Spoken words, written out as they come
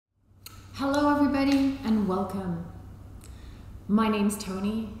welcome. My name's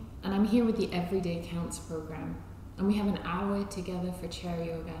Tony, and I'm here with the Everyday Counts program, and we have an hour together for chair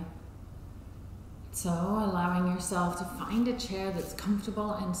yoga. So, allowing yourself to find a chair that's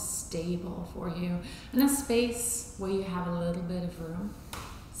comfortable and stable for you, and a space where you have a little bit of room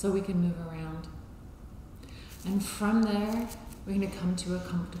so we can move around. And from there, we're going to come to a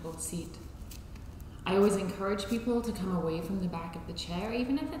comfortable seat. I always encourage people to come away from the back of the chair,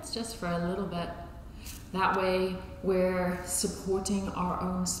 even if it's just for a little bit. That way, we're supporting our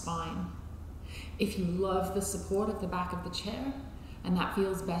own spine. If you love the support of the back of the chair, and that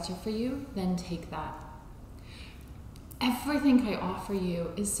feels better for you, then take that. Everything I offer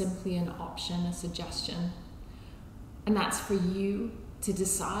you is simply an option, a suggestion. And that's for you to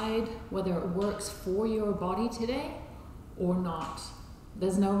decide whether it works for your body today or not.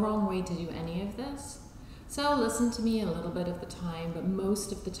 There's no wrong way to do any of this. So listen to me a little bit of the time, but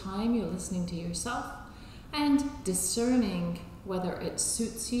most of the time you're listening to yourself and discerning whether it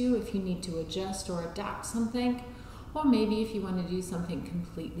suits you, if you need to adjust or adapt something, or maybe if you want to do something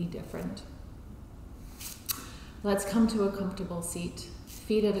completely different. Let's come to a comfortable seat,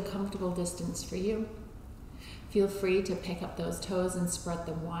 feet at a comfortable distance for you. Feel free to pick up those toes and spread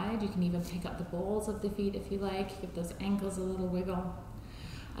them wide. You can even pick up the balls of the feet if you like, give those ankles a little wiggle.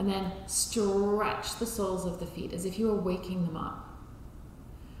 And then stretch the soles of the feet as if you were waking them up.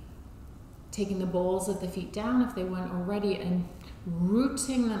 Taking the balls of the feet down if they weren't already and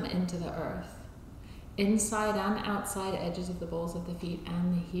rooting them into the earth. Inside and outside edges of the balls of the feet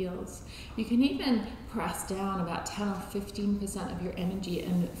and the heels. You can even press down about 10 or 15% of your energy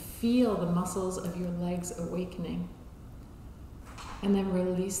and feel the muscles of your legs awakening. And then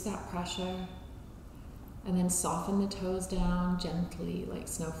release that pressure. And then soften the toes down gently like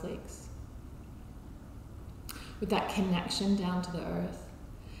snowflakes. With that connection down to the earth,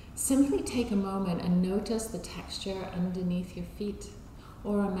 simply take a moment and notice the texture underneath your feet,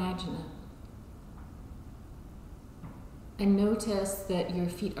 or imagine it. And notice that your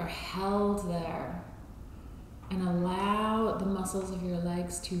feet are held there, and allow the muscles of your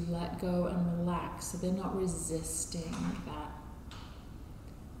legs to let go and relax so they're not resisting that.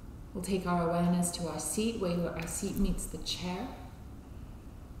 We'll take our awareness to our seat, where our seat meets the chair.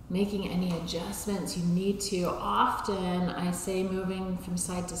 Making any adjustments you need to. Often, I say moving from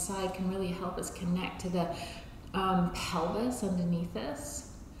side to side can really help us connect to the pelvis underneath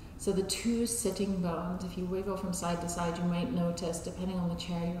us. So the two sitting bones, if you wiggle from side to side, you might notice, depending on the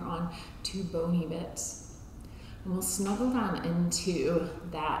chair you're on, two bony bits. And we'll snuggle down into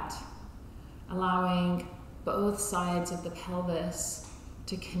that, allowing both sides of the pelvis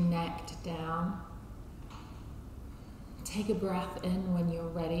to connect down. Take a breath in when you're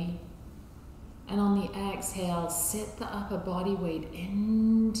ready. And on the exhale, sit the upper body weight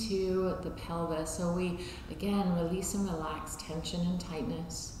into the pelvis. So we, again, release and relax tension and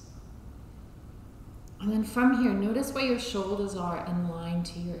tightness. And then from here, notice where your shoulders are in line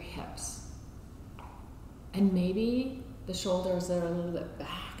to your hips. And maybe the shoulders are a little bit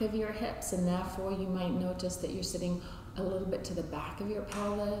back of your hips, and therefore you might notice that you're sitting a little bit to the back of your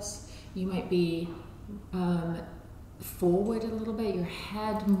pelvis. You might be forward a little bit, your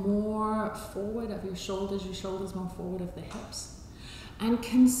head more forward of your shoulders more forward of the hips. And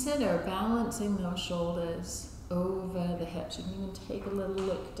consider balancing those shoulders over the hips. You can even take a little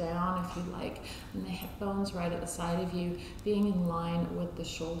look down if you like, and the hip bones right at the side of you being in line with the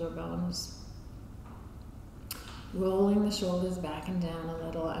shoulder bones. Rolling the shoulders back and down a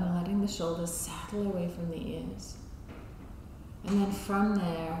little and letting the shoulders settle away from the ears. And then from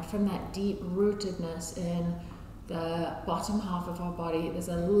there, from that deep rootedness in the bottom half of our body, there's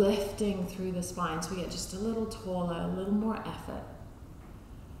a lifting through the spine, so we get just a little taller, a little more effort.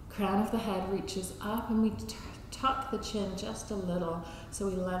 Crown of the head reaches up, and we tuck the chin just a little, so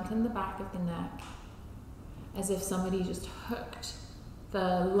we lengthen the back of the neck, as if somebody just hooked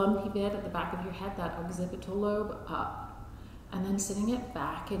the lumpy bit at the back of your head, that occipital lobe, up, and then sitting it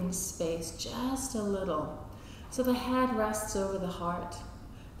back in space just a little. So the head rests over the heart,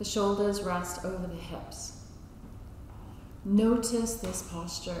 the shoulders rest over the hips. Notice this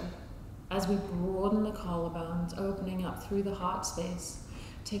posture as we broaden the collarbones, opening up through the heart space.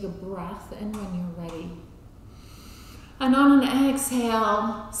 Take a breath in when you're ready. And on an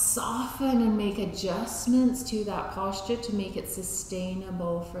exhale, soften and make adjustments to that posture to make it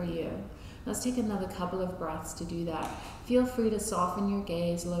sustainable for you. Let's take another couple of breaths to do that. Feel free to soften your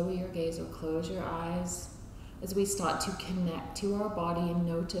gaze, lower your gaze, or close your eyes as we start to connect to our body and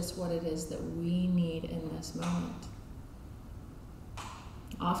notice what it is that we need in this moment.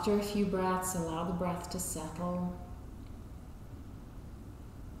 After a few breaths, allow the breath to settle.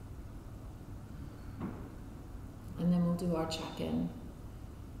 do our check-in.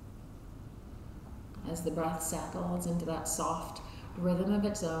 As the breath settles into that soft rhythm of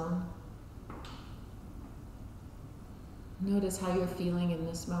its own, notice how you're feeling in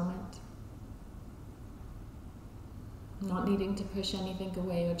this moment. Not needing to push anything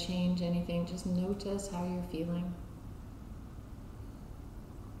away or change anything, just notice how you're feeling.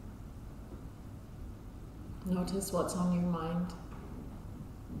 Notice what's on your mind.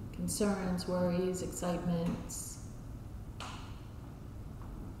 Concerns, worries, excitements.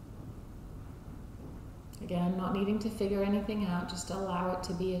 Again, not needing to figure anything out, just allow it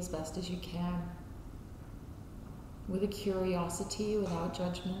to be as best as you can. With a curiosity, without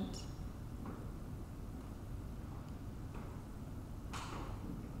judgment.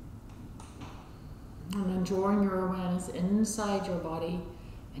 And then drawing your awareness inside your body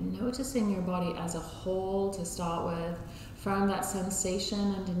and noticing your body as a whole to start with, from that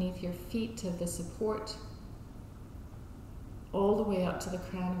sensation underneath your feet to the support, all the way up to the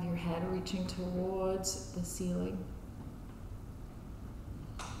crown of your head, reaching towards the ceiling.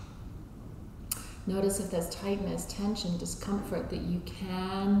 Notice if there's tightness, tension, discomfort that you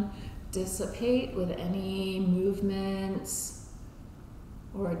can dissipate with any movements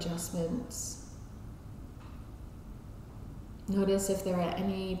or adjustments. Notice if there are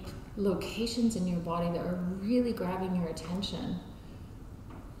any locations in your body that are really grabbing your attention.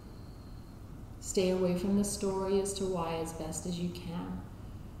 Stay away from the story as to why as best as you can.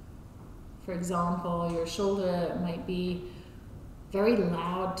 For example, your shoulder might be very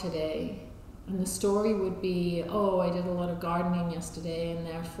loud today, and the story would be, oh, I did a lot of gardening yesterday, and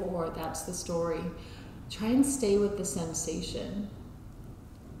therefore that's the story. Try and stay with the sensation.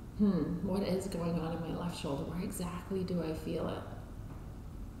 What is going on in my left shoulder? Where exactly do I feel it?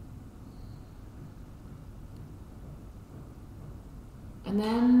 And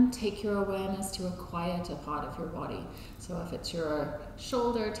then take your awareness to a quieter part of your body. So if it's your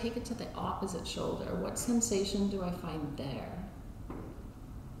shoulder, take it to the opposite shoulder. What sensation do I find there?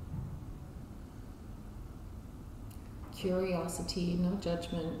 Curiosity, no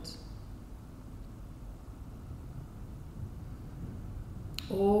judgment.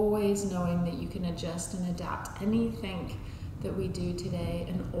 Always knowing that you can adjust and adapt anything that we do today,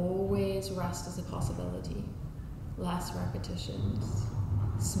 and always rest as a possibility. Less repetitions,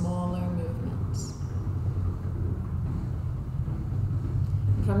 smaller movements.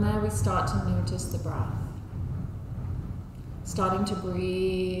 From there we start to notice the breath. Starting to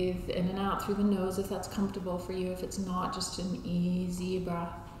breathe in and out through the nose if that's comfortable for you. If it's not, just an easy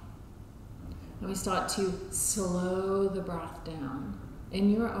breath. And we start to slow the breath down. In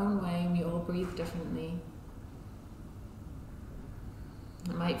your own way, and we all breathe differently.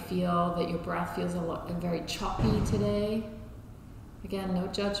 It might feel that your breath feels very choppy today. Again, no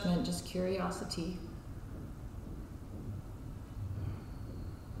judgment, just curiosity.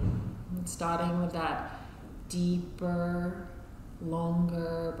 And starting with that deeper,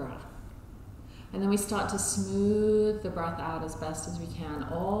 longer breath. And then we start to smooth the breath out as best as we can,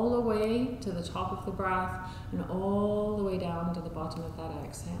 all the way to the top of the breath and all the way down to the bottom of that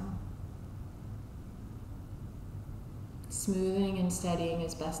exhale. Smoothing and steadying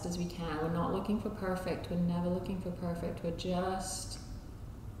as best as we can. We're not looking for perfect. We're never looking for perfect. We're just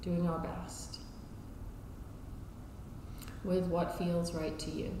doing our best with what feels right to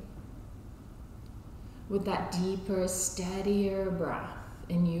you. With that deeper, steadier breath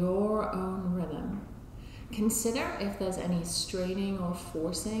in your own rhythm. Consider if there's any straining or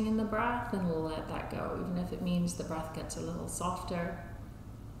forcing in the breath, and let that go, even if it means the breath gets a little softer.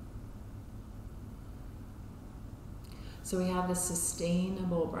 So we have this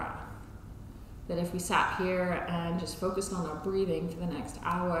sustainable breath that if we sat here and just focused on our breathing for the next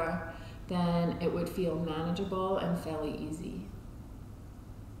hour, then it would feel manageable and fairly easy.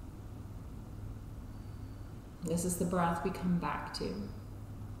 This is the breath we come back to.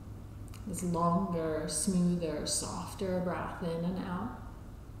 This longer, smoother, softer breath in and out.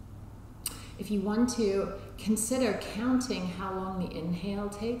 If you want to, consider counting how long the inhale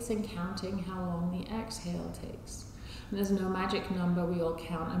takes and counting how long the exhale takes. And there's no magic number, we all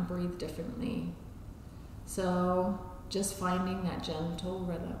count and breathe differently. So just finding that gentle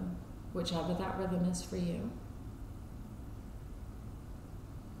rhythm, whichever that rhythm is for you.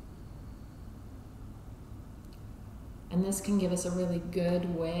 And this can give us a really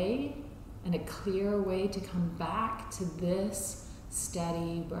good way and a clear way to come back to this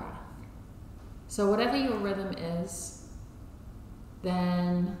steady breath. So whatever your rhythm is,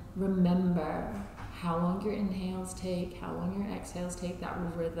 then remember how long your inhales take, how long your exhales take, that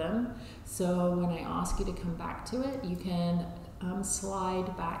rhythm. So when I ask you to come back to it, you can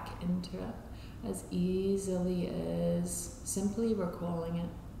slide back into it. as easily as simply recalling it.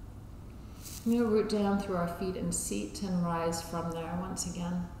 I'm going to root down through our feet and seat and rise from there once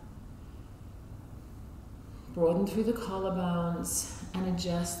again. Broaden through the collarbones and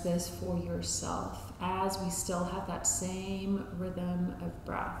adjust this for yourself as we still have that same rhythm of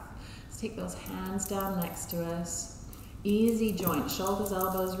breath. Let's take those hands down next to us. Easy joint, shoulders,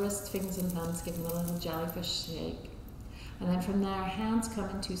 elbows, wrists, fingers and thumbs, giving a little jellyfish shake. And then from there, hands come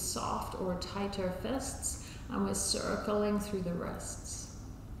into soft or tighter fists, and we're circling through the wrists.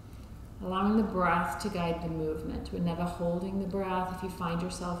 Allowing the breath to guide the movement. We're never holding the breath. If you find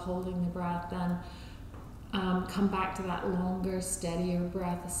yourself holding the breath, then come back to that longer, steadier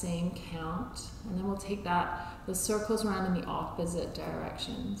breath, the same count. And then we'll take those circles around in the opposite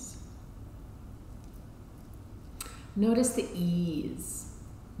directions. Notice the ease,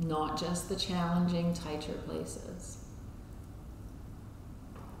 not just the challenging, tighter places.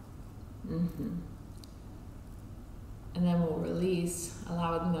 And then we'll release,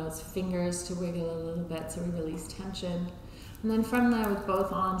 allowing those fingers to wiggle a little bit so we release tension. And then from there, with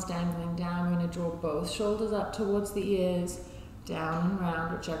both arms dangling down, we're going to draw both shoulders up towards the ears, down and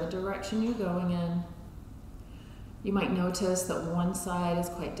round, whichever direction you're going in. You might notice that one side is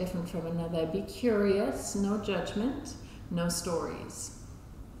quite different from another. Be curious, no judgment, no stories.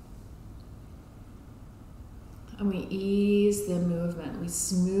 And we ease the movement. We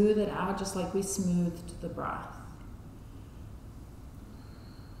smooth it out just like we smoothed the breath.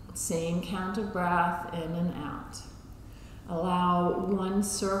 Same count of breath in and out. Allow one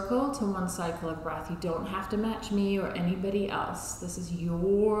circle to one cycle of breath. You don't have to match me or anybody else. This is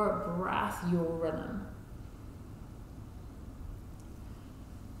your breath, your rhythm.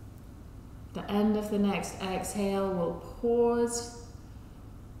 The end of the next exhale, we'll pause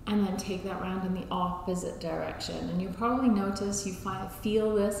and then take that round in the opposite direction. And you'll probably notice you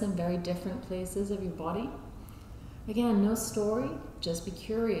feel this in very different places of your body. Again, no story, just be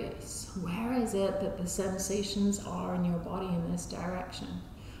curious. Where is it that the sensations are in your body in this direction?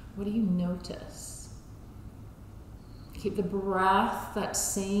 What do you notice? Keep the breath, that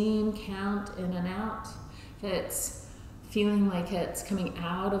same count in and out. If it's feeling like it's coming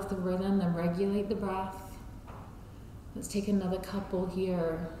out of the rhythm, then regulate the breath. Let's take another couple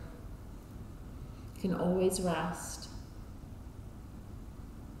here. You can always rest.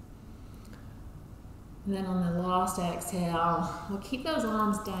 And then on the last exhale, we'll keep those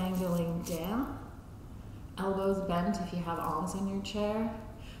arms dangling down, elbows bent if you have arms on your chair,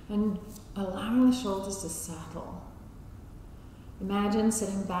 and allowing the shoulders to settle. Imagine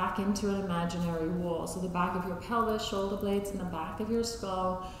sitting back into an imaginary wall. So the back of your pelvis, shoulder blades, and the back of your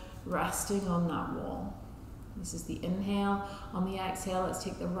skull resting on that wall. This is the inhale. On the exhale, let's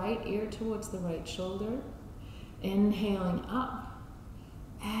take the right ear towards the right shoulder. Inhaling up.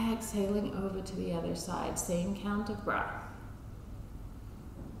 Exhaling over to the other side. Same count of breath.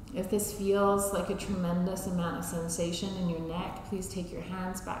 If this feels like a tremendous amount of sensation in your neck, please take your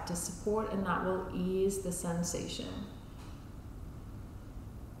hands back to support, and that will ease the sensation.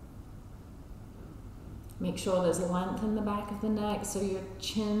 Make sure there's a length in the back of the neck, so your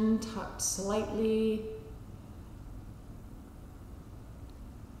chin tucked slightly.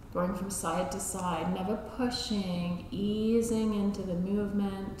 Going from side to side, never pushing, easing into the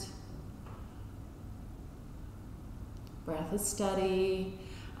movement. Breath is steady.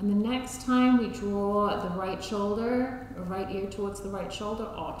 And the next time we draw the right shoulder, or right ear towards the right shoulder,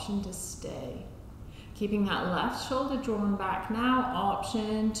 option to stay. Keeping that left shoulder drawn back now,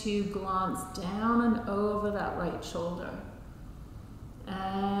 option to glance down and over that right shoulder.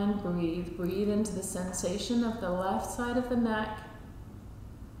 And breathe. Breathe into the sensation of the left side of the neck.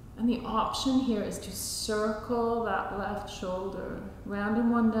 And the option here is to circle that left shoulder round in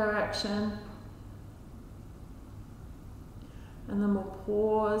one direction. And then we'll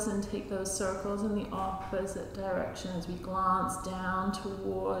pause and take those circles in the opposite direction as we glance down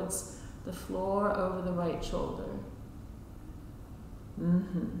towards the floor over the right shoulder.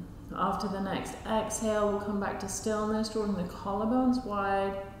 After the next exhale, we'll come back to stillness, drawing the collarbones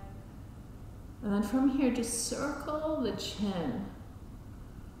wide. And then from here, just circle the chin.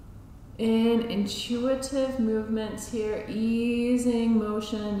 In intuitive movements here, easing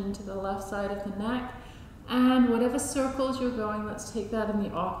motion into the left side of the neck. And whatever circles you're going, let's take that in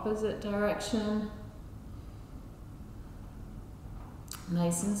the opposite direction.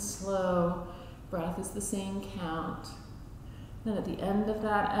 Nice and slow. Breath is the same count. Then at the end of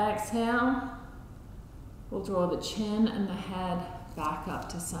that exhale, we'll draw the chin and the head back up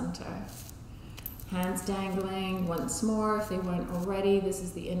to center. Hands dangling once more if they weren't already. This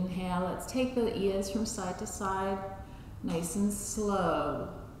is the inhale. Let's take the ears from side to side, nice and slow.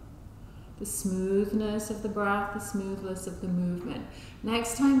 The smoothness of the breath, the smoothness of the movement.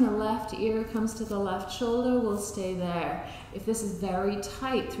 Next time the left ear comes to the left shoulder, we'll stay there. If this is very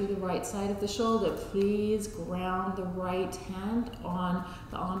tight through the right side of the shoulder, please ground the right hand on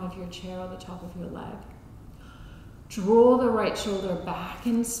the arm of your chair or the top of your leg. Draw the right shoulder back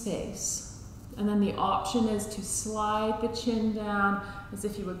in space. And then the option is to slide the chin down as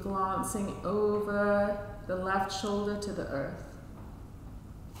if you were glancing over the left shoulder to the earth.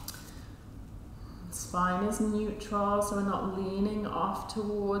 Spine is neutral, so we're not leaning off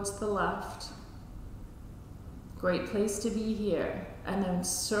towards the left. Great place to be here. And then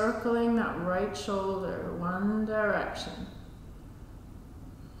circling that right shoulder, one direction.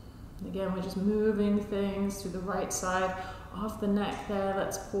 Again, we're just moving things through the right side of the neck there.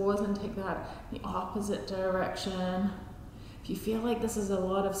 Let's pause and take that in the opposite direction. If you feel like this is a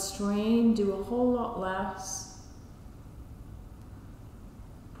lot of strain, do a whole lot less.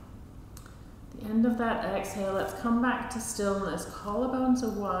 End of that exhale, let's come back to stillness. Collarbones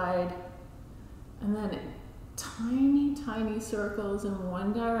are wide, and then tiny, tiny circles in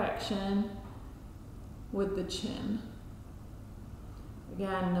one direction with the chin.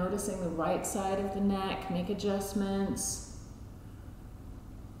 Again, noticing the right side of the neck, make adjustments.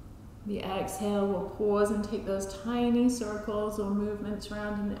 The exhale, we'll pause and take those tiny circles or movements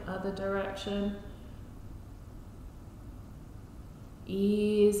around in the other direction.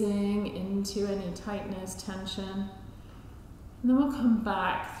 Easing into any tightness, tension. And then we'll come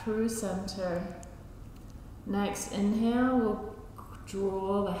back through center. Next inhale, we'll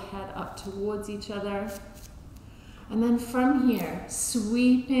draw the head up towards each other. And then from here,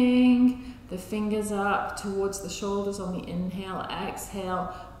 sweeping the fingers up towards the shoulders on the inhale,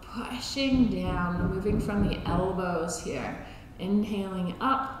 exhale, pushing down, moving from the elbows here. Inhaling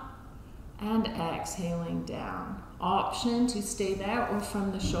up and exhaling down. Option to stay there or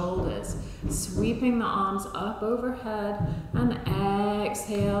from the shoulders. Sweeping the arms up overhead and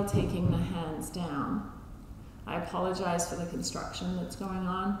exhale, taking the hands down. I apologize for the construction that's going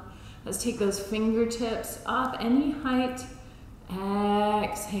on. Let's take those fingertips up any height,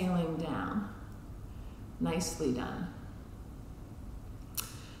 exhaling down. Nicely done.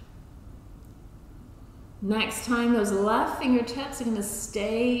 Next time, those left fingertips are going to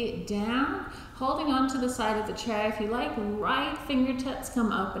stay down, holding on to the side of the chair. If you like, right fingertips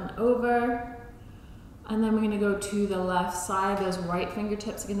come up and over. And then we're going to go to the left side. Those right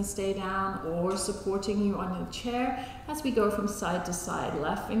fingertips are going to stay down or supporting you on the chair as we go from side to side.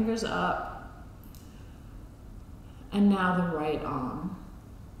 Left fingers up. And now the right arm.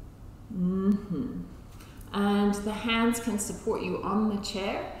 And the hands can support you on the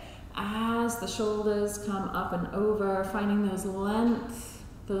chair as the shoulders come up and over, finding those length,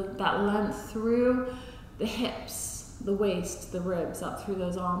 that length through the hips, the waist, the ribs, up through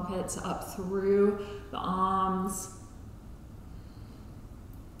those armpits, up through the arms.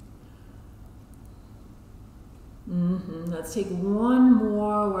 Let's take one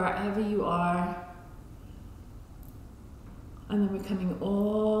more wherever you are. And then we're coming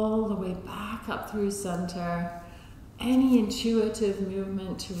all the way back up through center. Any intuitive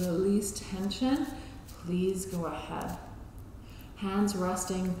movement to release tension, please go ahead. Hands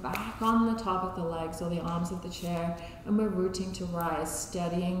resting back on the top of the legs or the arms of the chair, and we're rooting to rise,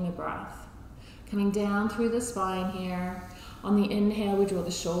 steadying the breath. Coming down through the spine here. On the inhale, we draw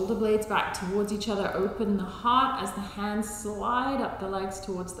the shoulder blades back towards each other, open the heart as the hands slide up the legs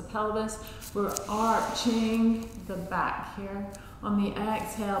towards the pelvis. We're arching the back here. On the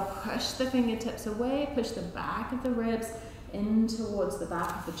exhale, push the fingertips away, push the back of the ribs in towards the back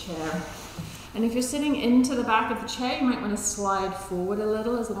of the chair. And if you're sitting into the back of the chair, you might want to slide forward a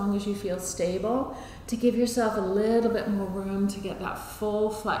little as long as you feel stable to give yourself a little bit more room to get that full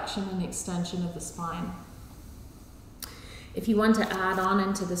flexion and extension of the spine. If you want to add on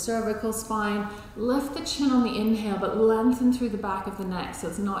into the cervical spine, lift the chin on the inhale, but lengthen through the back of the neck, so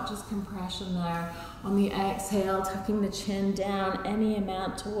it's not just compression there. On the exhale, tucking the chin down any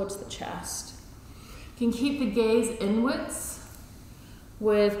amount towards the chest. You can keep the gaze inwards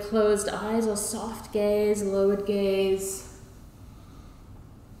with closed eyes or soft gaze, lowered gaze.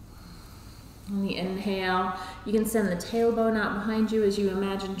 On the inhale, you can send the tailbone out behind you as you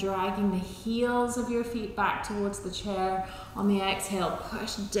imagine dragging the heels of your feet back towards the chair. On the exhale,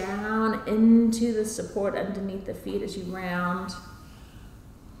 push down into the support underneath the feet as you round,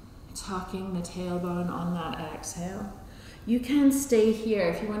 tucking the tailbone on that exhale. You can stay here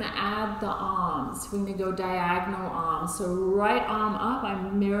if you want to add the arms. We're going to go diagonal arms. So right arm up,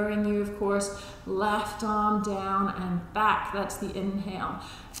 I'm mirroring you, of course. Left arm down and back. That's the inhale.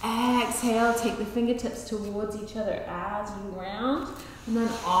 Exhale, take the fingertips towards each other as you round. And then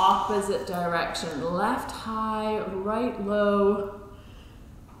opposite direction, left high, right low.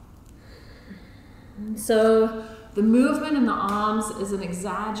 So the movement in the arms is an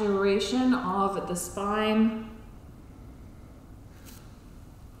exaggeration of the spine.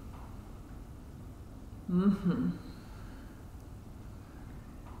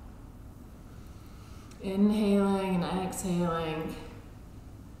 Inhaling and exhaling.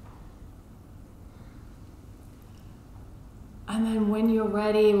 And then when you're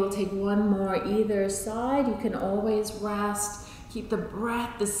ready, we'll take one more either side. You can always rest. Keep the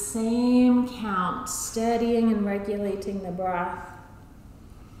breath the same count, steadying and regulating the breath.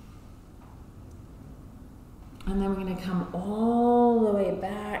 And then we're going to come all the way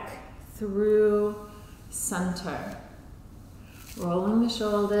back through center. Rolling the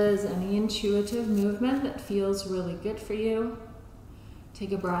shoulders, any intuitive movement that feels really good for you.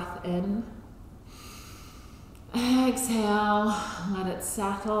 Take a breath in. Exhale, let it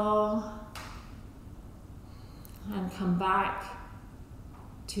settle. And come back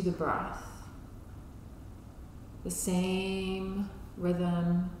to the breath. The same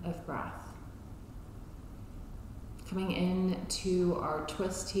rhythm of breath. Coming into our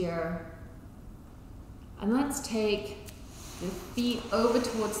twist here. And let's take the feet over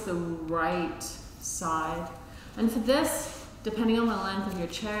towards the right side. And for this, depending on the length of your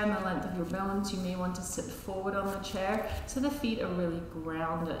chair and the length of your bones, you may want to sit forward on the chair so the feet are really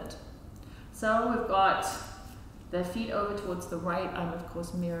grounded. So we've got the feet over towards the right. I'm of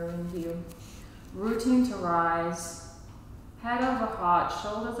course mirroring you. Rooting to rise, head over heart,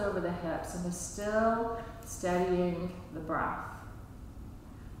 shoulders over the hips, and we're still steadying the breath.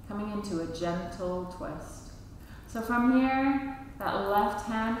 Coming into a gentle twist. So from here, that left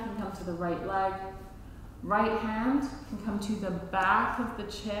hand can come to the right leg. Right hand can come to the back of the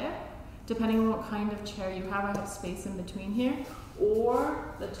chair, depending on what kind of chair you have. I have space in between here,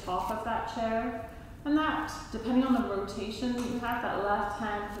 or the top of that chair. And that, depending on the rotation that you have, that left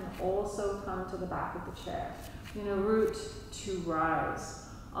hand can also come to the back of the chair. You're going to root to rise.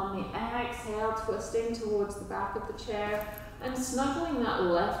 On the exhale, twisting towards the back of the chair and snuggling that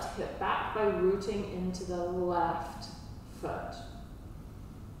left hip back by rooting into the left foot.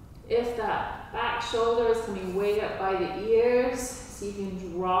 If that back shoulder is coming way up by the ears, so you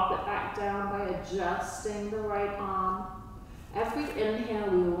can drop it back down by adjusting the right arm. Every inhale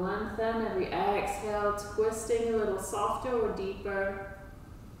we lengthen, every exhale twisting a little softer or deeper.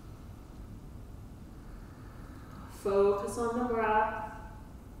 Focus on the breath.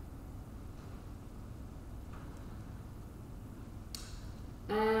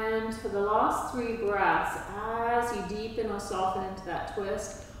 And for the last 3 breaths, as you deepen or soften into that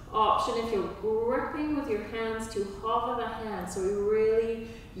twist, option if you're gripping with your hands to hover the hands, so we really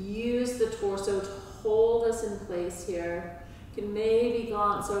use the torso to hold us in place here. You can maybe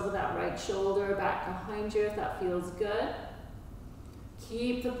glance over that right shoulder back behind you if that feels good.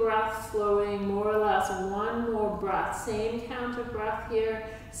 Keep the breath flowing, more or less 1 more breath. Same count of breath here,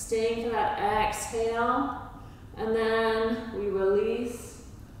 staying for that exhale, and then we release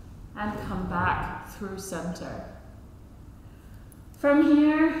and come back through center. From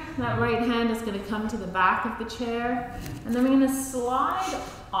here, that right hand is going to come to the back of the chair, and then we're going to slide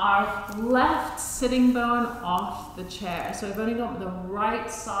our left sitting bone off the chair. So I've only got the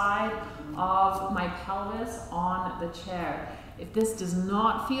right side of my pelvis on the chair. If this does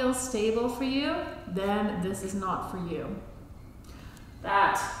not feel stable for you, then this is not for you.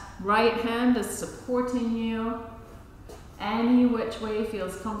 That right hand is supporting you any which way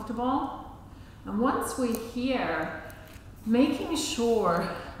feels comfortable. And once we're here, making sure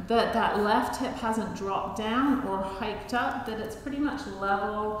that that left hip hasn't dropped down or hiked up, that it's pretty much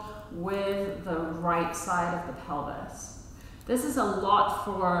level with the right side of the pelvis. This is a lot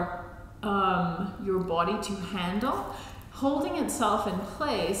for your body to handle, holding itself in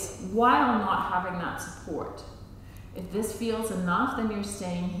place while not having that support. If this feels enough, then you're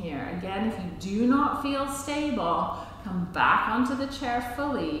staying here. Again, if you do not feel stable, come back onto the chair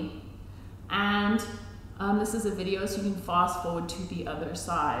fully, and this is a video so you can fast forward to the other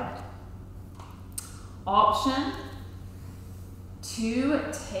side. Option to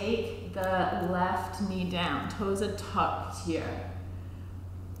take the left knee down. Toes are tucked here.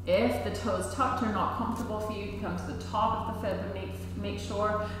 If the toes tucked are not comfortable for you, you can come to the top of the foot, but make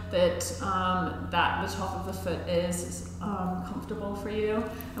sure that, the top of the foot is comfortable for you.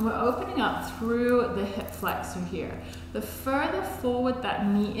 And we're opening up through the hip flexor here. The further forward that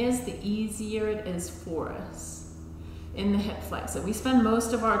knee is, the easier it is for us in the hip flexor. We spend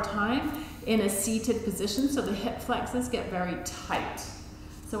most of our time in a seated position, so the hip flexors get very tight.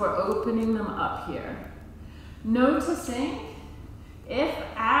 So we're opening them up here. Noticing If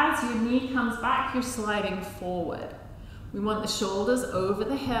as your knee comes back, you're sliding forward, we want the shoulders over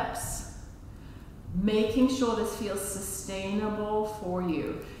the hips, making sure this feels sustainable for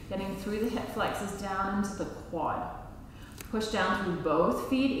you. Getting through the hip flexors down into the quad. Push down through both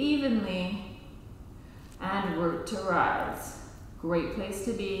feet evenly and root to rise. Great place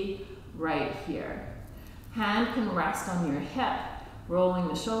to be right here. Hand can rest on your hip, rolling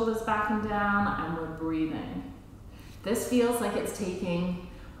the shoulders back and down, and we're breathing. This feels like it's taking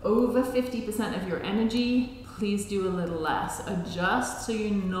over 50% of your energy. Please do a little less. Adjust so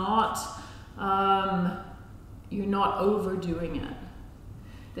you're not overdoing it.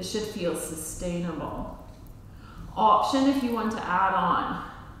 This should feel sustainable. Option if you want to add on.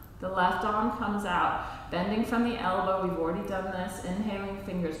 The left arm comes out, bending from the elbow. We've already done this. Inhaling,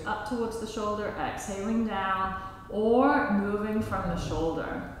 fingers up towards the shoulder, exhaling down, or moving from the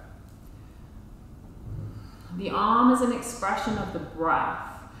shoulder. The arm is an expression of the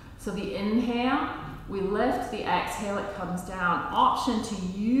breath. So the inhale, we lift, the exhale, it comes down. Option to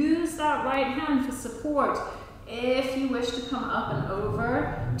use that right hand for support if you wish to come up and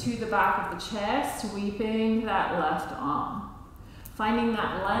over to the back of the chair, sweeping that left arm. Finding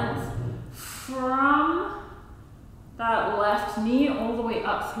that length from that left knee all the way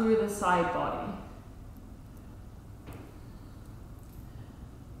up through the side body.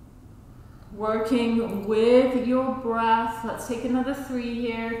 Working with your breath. Let's take another 3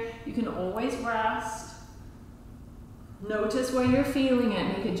 here. You can always rest. Notice where you're feeling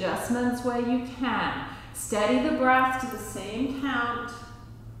it. Make adjustments where you can. Steady the breath to the same count.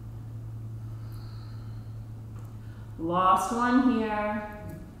 Last one here.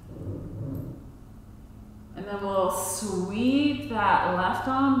 And then we'll sweep that left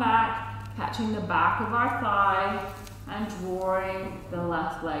arm back, catching the back of our thigh and drawing the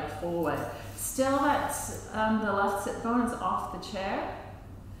left leg forward. Still that's the left sit bone is off the chair.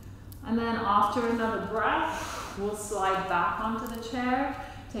 And then after another breath, we'll slide back onto the chair.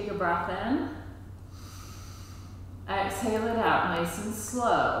 Take a breath in. Exhale it out, nice and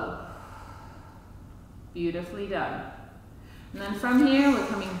slow. Beautifully done. And then from here, we're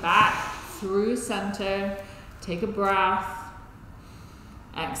coming back through center. Take a breath.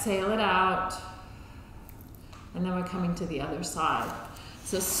 Exhale it out. And then we're coming to the other side.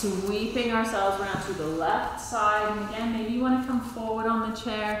 So sweeping ourselves around to the left side. And again, maybe you want to come forward on the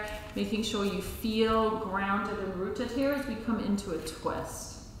chair, making sure you feel grounded and rooted here as we come into a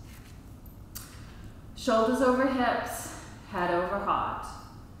twist. Shoulders over hips, head over heart.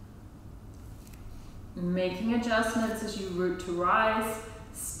 Making adjustments as you root to rise,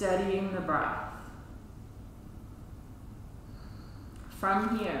 steadying the breath.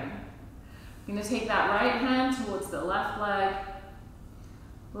 From here, you're going to take that right hand towards the left leg.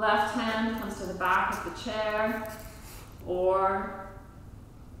 Left hand comes to the back of the chair or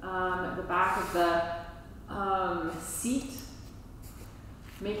the back of the seat.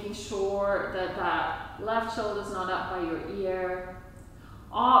 Making sure that that left shoulder is not up by your ear.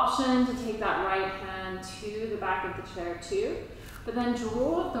 Option to take that right hand to the back of the chair too, but then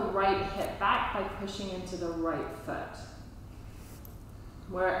draw the right hip back by pushing into the right foot.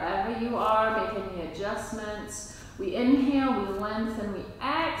 Wherever you are, make any adjustments. We inhale, we lengthen, we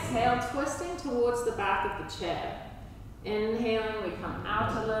exhale, twisting towards the back of the chair. Inhaling, we come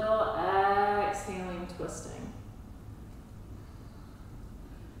out a little, exhaling, twisting.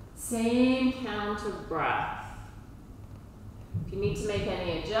 Same count of breath. If you need to make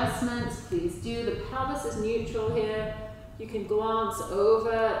any adjustments, please do. The pelvis is neutral here. You can glance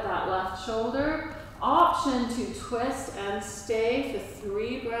over that left shoulder. Option to twist and stay for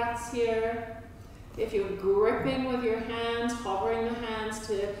 3 breaths here. If you're gripping with your hands, hovering the hands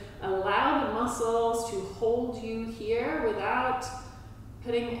to allow the muscles to hold you here without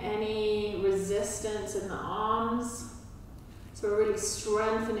putting any resistance in the arms. So we're really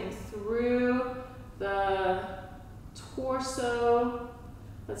strengthening through the torso.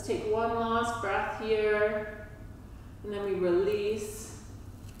 Let's take one last breath here. And then we release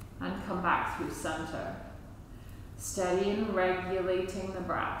and come back through center. Steady and regulating the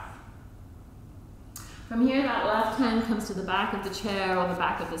breath. From here, that left hand comes to the back of the chair or the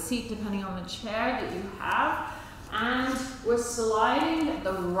back of the seat, depending on the chair that you have. And we're sliding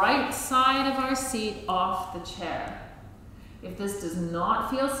the right side of our seat off the chair. If this does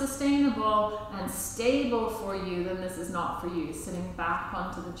not feel sustainable and stable for you, then this is not for you. Sitting back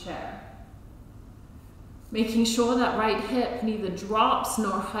onto the chair. Making sure that right hip neither drops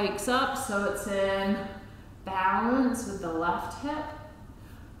nor hikes up, so it's in balance with the left hip.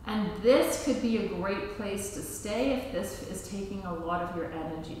 And this could be a great place to stay if this is taking a lot of your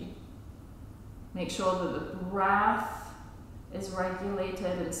energy. Make sure that the breath is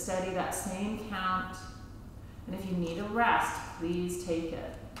regulated and steady, that same count. And if you need a rest, please take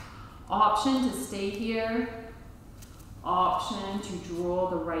it. Option to stay here. Option to draw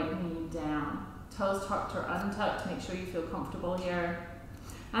the right knee down. Toes tucked or untucked, make sure you feel comfortable here.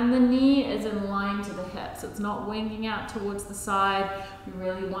 And the knee is in line to the hips. It's not winging out towards the side. You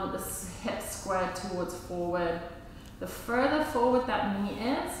really want the hips squared towards forward. The further forward that knee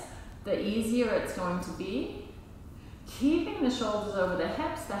is, the easier it's going to be. Keeping the shoulders over the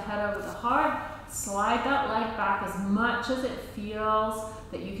hips, the head over the heart. Slide that leg back as much as it feels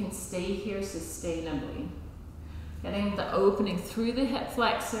that you can stay here sustainably. Getting the opening through the hip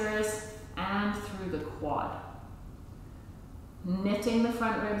flexors and through the quad. Knitting the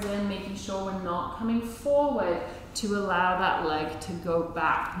front ribs in, making sure we're not coming forward to allow that leg to go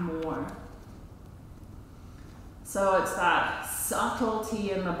back more. So it's that subtlety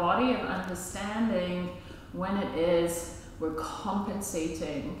in the body of understanding when it is we're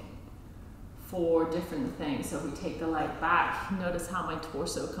compensating for different things. So if we take the leg back, notice how my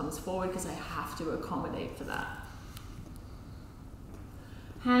torso comes forward because I have to accommodate for that.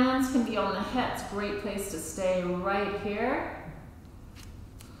 Hands can be on the hips, great place to stay right here.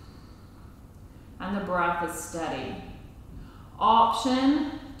 And the breath is steady.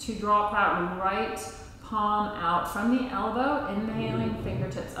 Option to drop that right palm out from the elbow, inhaling,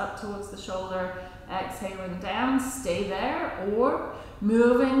 fingertips up towards the shoulder, exhaling down, stay there, or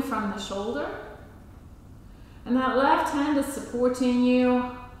moving from the shoulder. And that left hand is supporting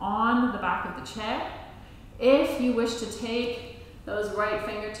you on the back of the chair. If you wish to take those right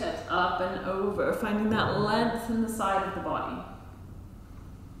fingertips up and over, finding that length in the side of the body.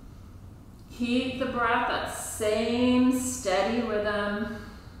 Keep the breath, that same steady rhythm.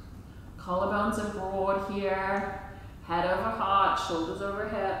 Collarbones are broad here, head over heart, shoulders over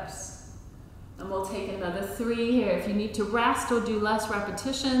hips. And we'll take another 3 here. If you need to rest or do less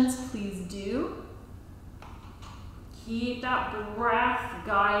repetitions, please do. Keep that breath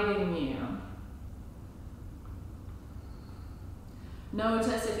guiding you.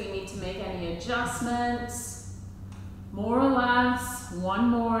 Notice if you need to make any adjustments, more or less, 1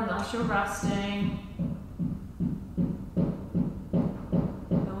 more unless you're resting.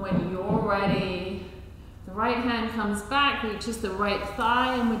 And when you're ready, the right hand comes back, reaches the right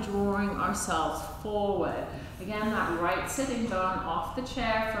thigh, and we're drawing ourselves forward. Again, that right sitting bone off the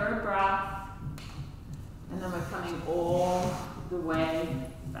chair for a breath. And then we're coming all the way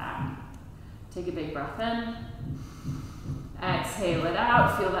back. Take a big breath in. Exhale it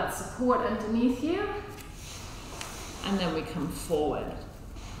out. Feel that support underneath you. And then we come forward.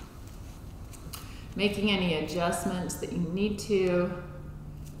 Making any adjustments that you need to.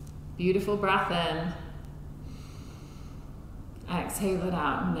 Beautiful breath in. Exhale it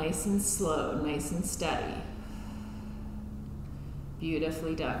out. Nice and slow, nice and steady.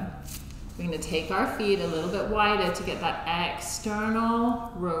 Beautifully done. We're going to take our feet a little bit wider to get that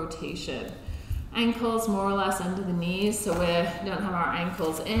external rotation. Ankles more or less under the knees, so we don't have our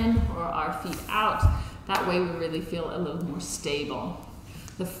ankles in or our feet out. That way we really feel a little more stable.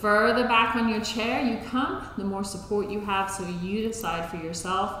 The further back on your chair you come, the more support you have, so you decide for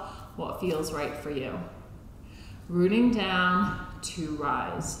yourself what feels right for you. Rooting down to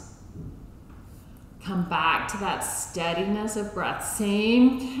rise. Come back to that steadiness of breath.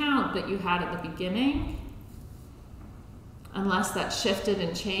 Same count that you had at the beginning. Unless that shifted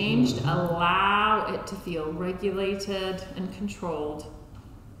and changed, allow it to feel regulated and controlled.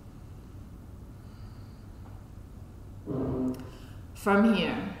 From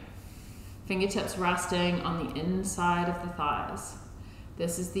here, fingertips resting on the inside of the thighs.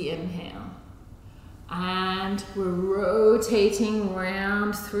 This is the inhale. And we're rotating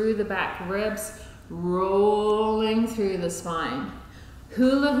round through the back ribs, rolling through the spine,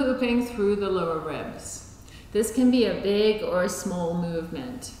 hula hooping through the lower ribs. This can be a big or a small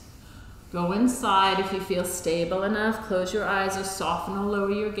movement. Go inside if you feel stable enough, close your eyes or soften or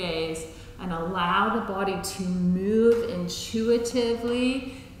lower your gaze, and allow the body to move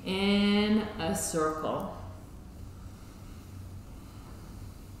intuitively in a circle.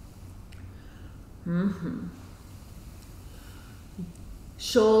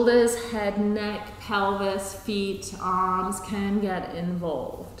 Shoulders, head, neck, pelvis, feet, arms can get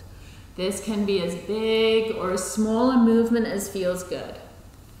involved. This can be as big or as small a movement as feels good.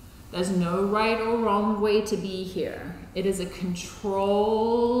 There's no right or wrong way to be here. It is a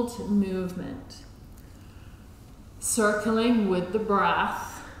controlled movement. Circling with the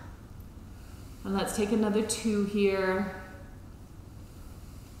breath. And let's take another 2 here.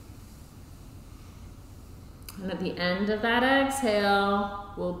 And at the end of that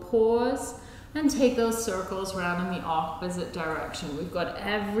exhale, we'll pause, And take those circles around in the opposite direction. We've got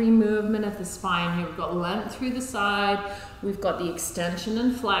every movement of the spine here. We've got length through the side. We've got the extension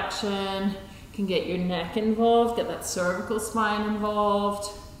and flexion. You can get your neck involved, get that cervical spine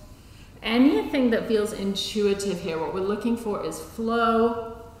involved. Anything that feels intuitive here. What we're looking for is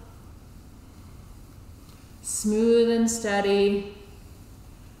flow, smooth and steady.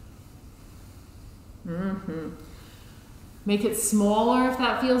 Make it smaller if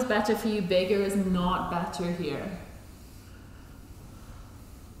that feels better for you. Bigger is not better here.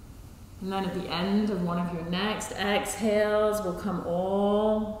 And then at the end of one of your next exhales, we'll come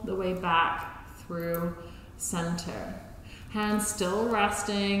all the way back through center. Hands still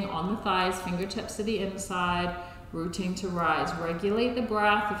resting on the thighs, fingertips to the inside, rooting to rise. Regulate the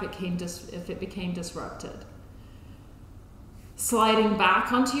breath if it became disrupted. Sliding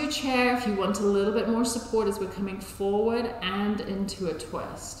back onto your chair if you want a little bit more support as we're coming forward and into a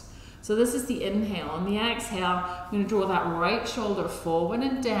twist. So this is the inhale. On the exhale, I'm going to draw that right shoulder forward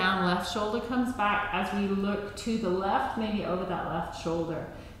and down. Left shoulder comes back as we look to the left, maybe over that left shoulder.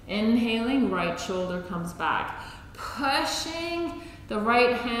 Inhaling, right shoulder comes back. Pushing the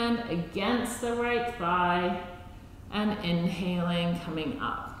right hand against the right thigh and inhaling, coming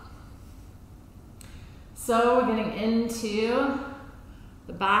up. So we're getting into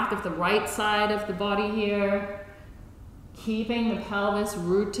the back of the right side of the body here, keeping the pelvis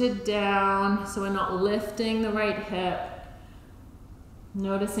rooted down so we're not lifting the right hip.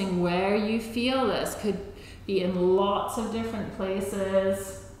 Noticing where you feel this. Could be in lots of different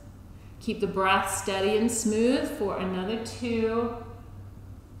places. Keep the breath steady and smooth for another 2.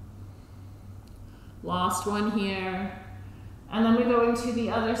 Last one here. And then we're going to the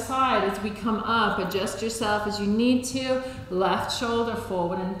other side as we come up. Adjust yourself as you need to. Left shoulder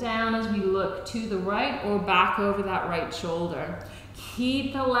forward and down as we look to the right or back over that right shoulder.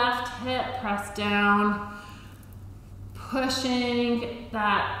 Keep the left hip pressed down. Pushing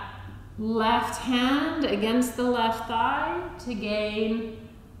that left hand against the left thigh to gain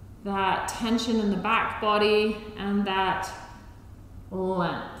that tension in the back body and that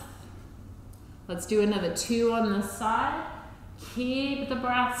length. Let's do another 2 on this side. Keep the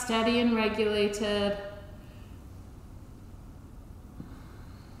breath steady and regulated.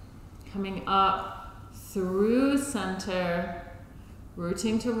 Coming up through center,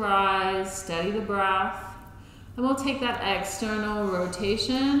 rooting to rise, steady the breath. And we'll take that external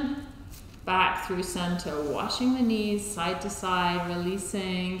rotation back through center, washing the knees side to side,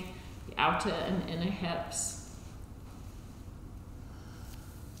 releasing the outer and inner hips.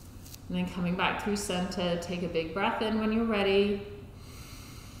 And then coming back through center, take a big breath in when you're ready.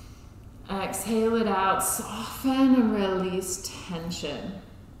 Exhale it out, soften and release tension.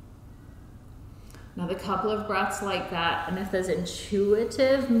 Another couple of breaths like that. And if there's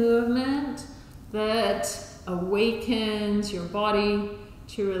intuitive movement that awakens your body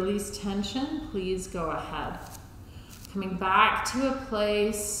to release tension, please go ahead. Coming back to a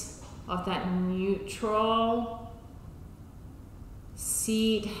place of that neutral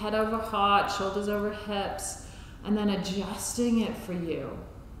seat, head over heart, shoulders over hips, and then adjusting it for you.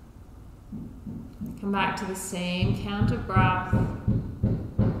 Come back to the same count of breath. And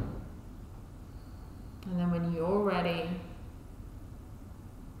then when you're ready,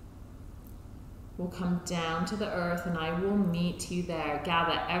 we'll come down to the earth and I will meet you there.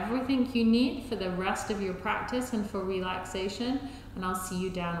 Gather everything you need for the rest of your practice and for relaxation, and I'll see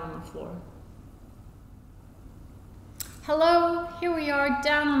you down on the floor. Hello, here we are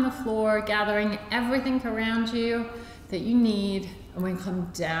down on the floor, gathering everything around you that you need. And we come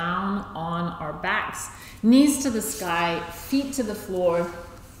down on our backs, knees to the sky, feet to the floor.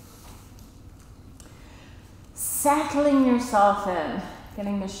 Settling yourself in,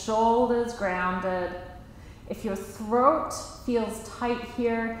 getting the shoulders grounded. If your throat feels tight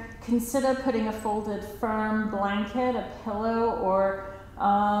here, consider putting a folded firm blanket, a pillow, or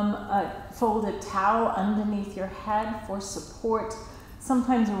a folded towel underneath your head for support.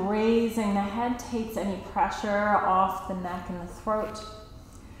 Sometimes raising the head takes any pressure off the neck and the throat.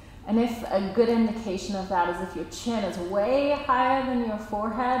 And if a good indication of that is if your chin is way higher than your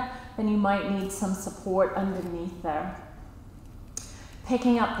forehead, then you might need some support underneath there.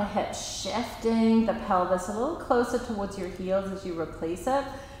 Picking up the hips, shifting the pelvis a little closer towards your heels as you replace it,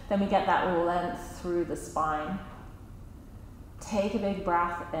 then we get that length through the spine. Take a big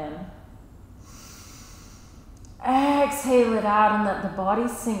breath in. Exhale it out and let the body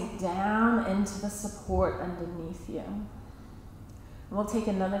sink down into the support underneath you. And we'll take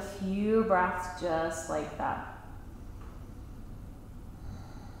another few breaths just like that.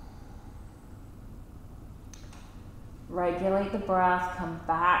 Regulate the breath, come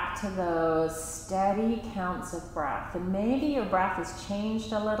back to those steady counts of breath. And maybe your breath has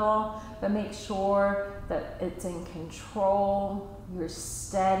changed a little, but make sure that it's in control. You're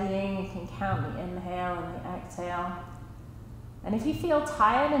steadying, you can count the inhale and the exhale. And if you feel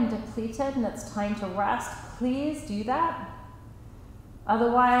tired and depleted and it's time to rest, please do that.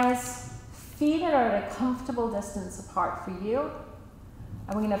 Otherwise, feet are at a comfortable distance apart for you.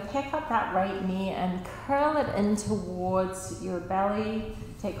 And we're going to pick up that right knee and curl it in towards your belly.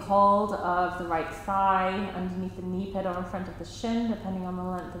 Take hold of the right thigh underneath the knee pit or in front of the shin, depending on the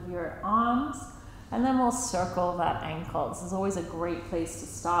length of your arms. And then we'll circle that ankle. This is always a great place to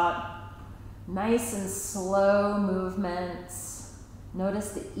start. Nice and slow movements.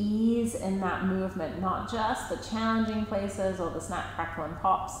 Notice the ease in that movement, not just the challenging places or the snap, crackle, and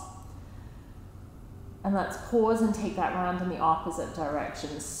pops. And let's pause and take that round in the opposite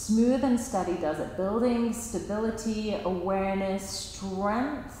direction. Smooth and steady does it. Building stability, awareness,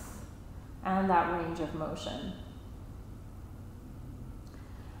 strength, and that range of motion.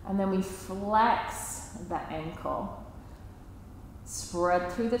 And then we flex the ankle.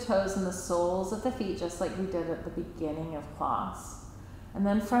 Spread through the toes and the soles of the feet, just like we did at the beginning of class. And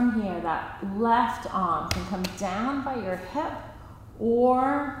then from here, that left arm can come down by your hip,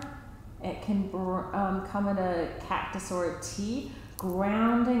 or it can come at a cactus or a T,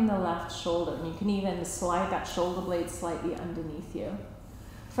 grounding the left shoulder. And you can even slide that shoulder blade slightly underneath you.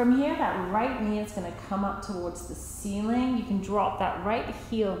 From here, that right knee is going to come up towards the ceiling. You can drop that right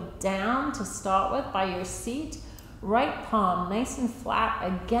heel down to start with by your seat. Right palm nice and flat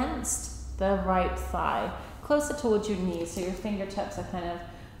against the right thigh, closer towards your knee. So your fingertips are kind of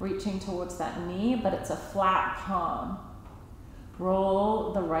reaching towards that knee, but it's a flat palm.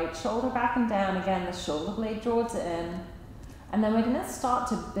 Roll the right shoulder back and down. Again, the shoulder blade draws in. And then we're going to start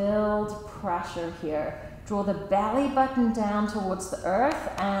to build pressure here. Draw the belly button down towards the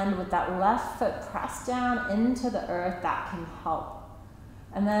earth, and with that left foot pressed down into the earth, that can help.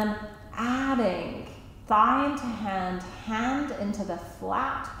 And then adding thigh into hand, hand into the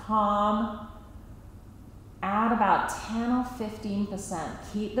flat palm. Add about 10 or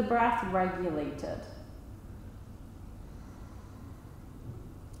 15%. Keep the breath regulated.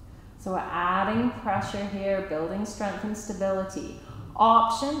 So we're adding pressure here, building strength and stability.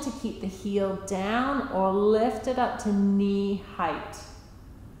 Option to keep the heel down or lift it up to knee height.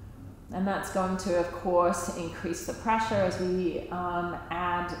 And that's going to, of course, increase the pressure as we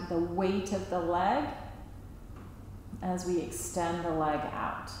add the weight of the leg as we extend the leg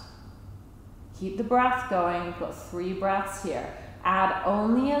out. Keep the breath going. We've got 3 breaths here. Add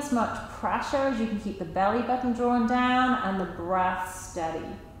only as much pressure as you can keep the belly button drawn down and the breath steady.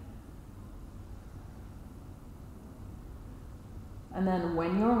 And then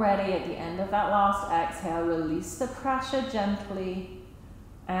when you're ready, at the end of that last exhale, release the pressure gently.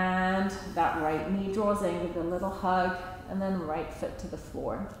 And that right knee draws in, give it a little hug, and then right foot to the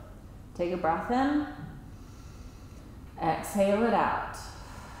floor. Take a breath in. Exhale it out.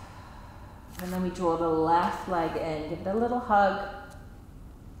 And then we draw the left leg in, give it a little hug.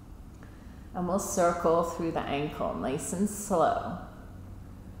 And we'll circle through the ankle, nice and slow.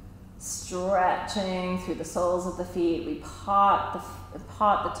 Stretching through the soles of the feet. We part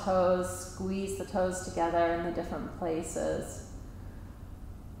the toes, squeeze the toes together in the different places.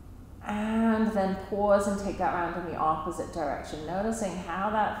 And then pause and take that round in the opposite direction, noticing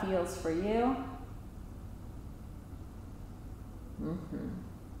how that feels for you.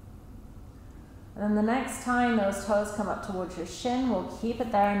 And then the next time those toes come up towards your shin, we'll keep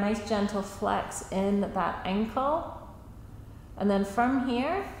it there, a nice gentle flex in that ankle. And then from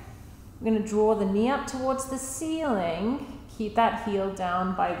here, we're going to draw the knee up towards the ceiling. Keep that heel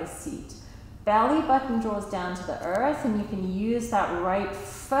down by the seat. Belly button draws down to the earth, and you can use that right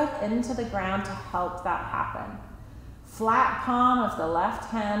foot into the ground to help that happen. Flat palm of the left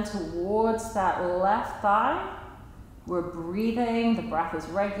hand towards that left thigh. We're breathing, the breath is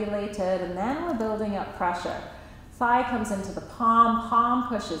regulated, and then we're building up pressure. Thigh comes into the palm, palm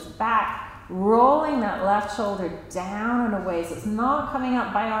pushes back, rolling that left shoulder down and away, so it's not coming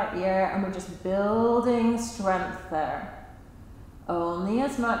up by our ear, and we're just building strength there. Only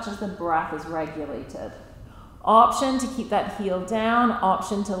as much as the breath is regulated. Option to keep that heel down,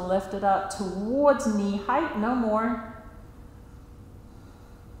 option to lift it up towards knee height, no more.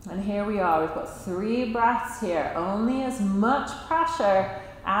 And here we are, we've got 3 breaths here, only as much pressure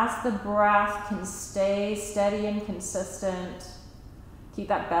as the breath can stay steady and consistent. Keep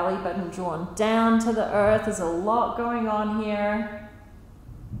that belly button drawn down to the earth. There's a lot going on here.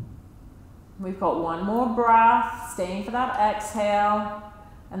 We've got 1 more breath, staying for that exhale.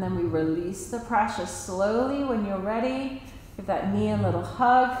 And then we release the pressure slowly. When you're ready, give that knee a little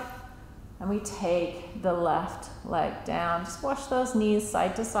hug. And we take the left leg down. Just wash those knees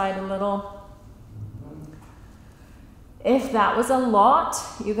side to side a little. If that was a lot,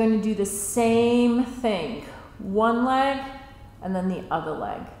 you're going to do the same thing. One leg and then the other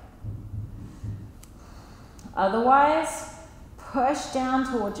leg. Otherwise, push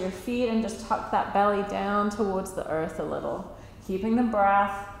down towards your feet and just tuck that belly down towards the earth a little. Keeping the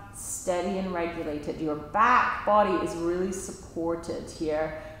breath steady and regulated. Your back body is really supported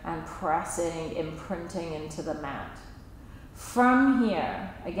here and pressing, imprinting into the mat. From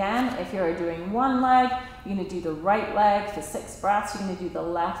here, again, if you're doing one leg, you're going to do the right leg for 6 breaths. You're going to do the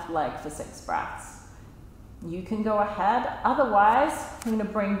left leg for 6 breaths. You can go ahead. Otherwise, I'm going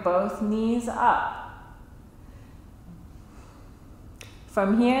to bring both knees up.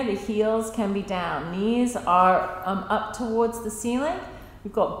 From here, the heels can be down. Knees are up towards the ceiling.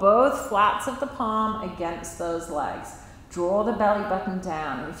 We've got both flats of the palm against those legs. Draw the belly button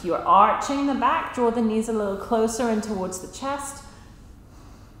down. If you're arching the back, draw the knees a little closer in towards the chest.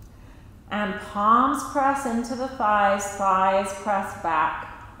 And palms press into the thighs, thighs press back.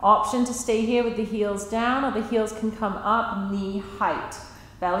 Option to stay here with the heels down, or the heels can come up knee height.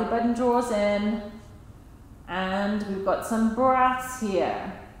 Belly button draws in. And we've got some breaths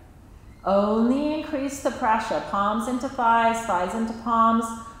here. Only increase the pressure. Palms into thighs, thighs into palms,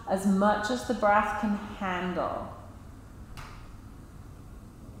 as much as the breath can handle.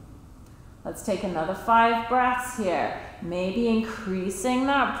 Let's take another 5 breaths here. Maybe increasing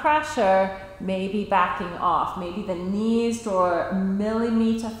that pressure, maybe backing off. Maybe the knees draw a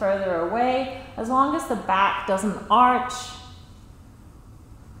millimeter further away, as long as the back doesn't arch.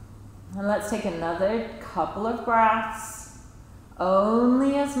 And let's take another couple of breaths.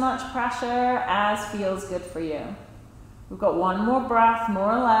 Only as much pressure as feels good for you. We've got one more breath,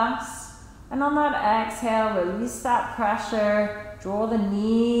 more or less. And on that exhale, release that pressure. Draw the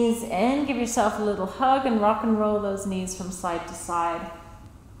knees in, give yourself a little hug and rock and roll those knees from side to side.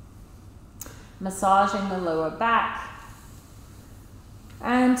 Massaging the lower back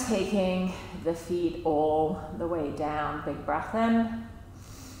and taking the feet all the way down. Big breath in.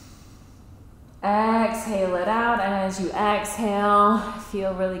 Exhale it out, and as you exhale,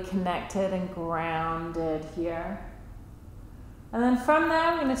 feel really connected and grounded here. And then from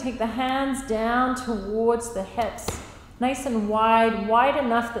there, we're going to take the hands down towards the hips. Nice and wide, wide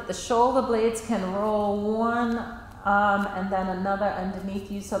enough that the shoulder blades can roll one and then another underneath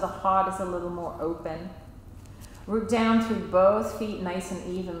you, so the heart is a little more open. Root down through both feet nice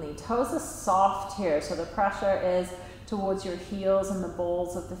and evenly. Toes are soft here, so the pressure is towards your heels and the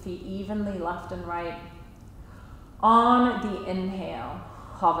balls of the feet evenly left and right. On the inhale,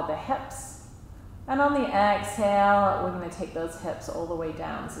 hover the hips. And on the exhale, we're going to take those hips all the way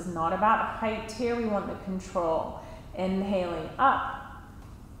down. This is not about height here, we want the control. Inhaling up,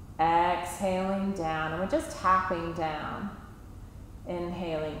 exhaling down, and we're just tapping down.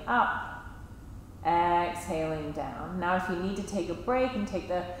 Inhaling up, exhaling down. Now if you need to take a break and take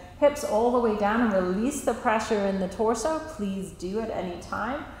the hips all the way down and release the pressure in the torso, please do at any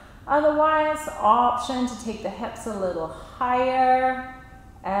time. Otherwise, option to take the hips a little higher.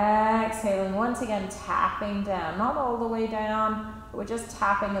 Exhaling, once again tapping down, not all the way down, but we're just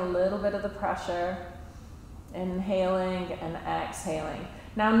tapping a little bit of the pressure. Inhaling and exhaling.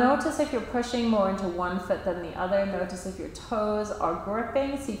 Now notice if you're pushing more into one foot than the other. Notice if your toes are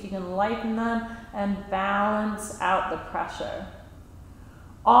gripping. See if you can lighten them and balance out the pressure.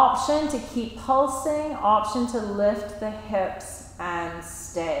 Option to keep pulsing. Option to lift the hips and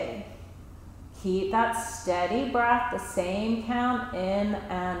stay. Keep that steady breath, the same count in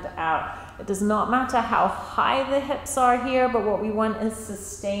and out. It does not matter how high the hips are here, but what we want is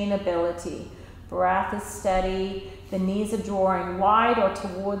sustainability. Breath is steady, the knees are drawing wide or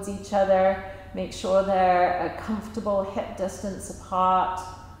towards each other. Make sure they're a comfortable hip distance apart,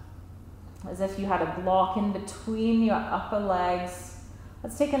 as if you had a block in between your upper legs.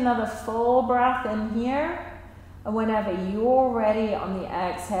 Let's take another full breath in here. And whenever you're ready on the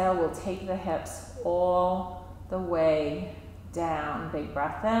exhale, we'll take the hips all the way down. Big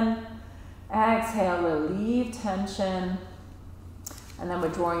breath in. Exhale, relieve tension. And then we're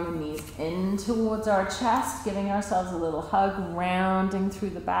drawing the knees in towards our chest, giving ourselves a little hug, rounding through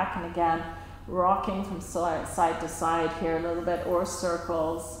the back, and again, rocking from side to side here a little bit, or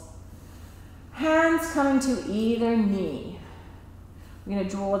circles. Hands coming to either knee. We're going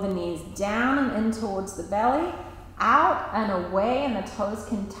to draw the knees down and in towards the belly, out and away, and the toes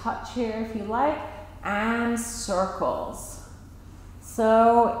can touch here if you like, and circles.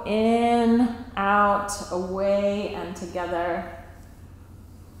 So in, out, away, and together.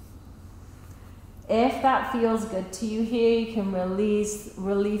 If that feels good to you here, you can release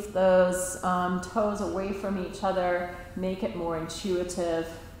those toes away from each other, make it more intuitive.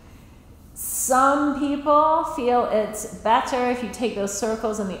 Some people feel it's better if you take those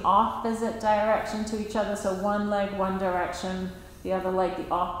circles in the opposite direction to each other. So one leg one direction, the other leg the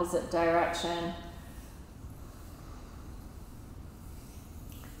opposite direction.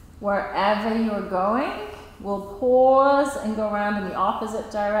 Wherever you're going, we'll pause and go around in the opposite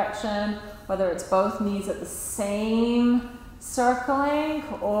direction, whether it's both knees at the same circling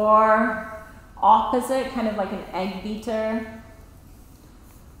or opposite, kind of like an egg beater.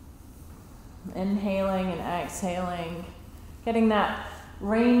 Inhaling and exhaling, getting that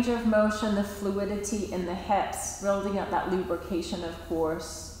range of motion, the fluidity in the hips, building up that lubrication, of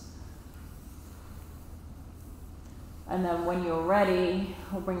course. And then when you're ready,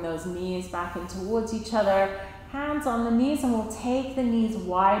 we'll bring those knees back in towards each other, hands on the knees, and we'll take the knees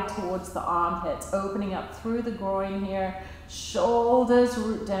wide towards the armpits, opening up through the groin here, shoulders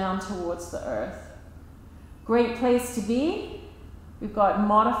root down towards the earth. Great place to be. We've got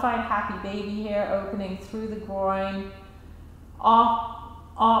modified happy baby here, opening through the groin.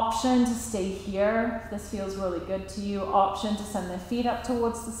 Option to stay here if this feels really good to you. Option to send the feet up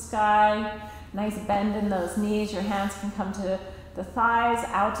towards the sky. Nice bend in those knees. Your hands can come to the thighs,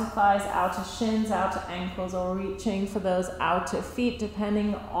 outer shins, outer ankles, or reaching for those outer feet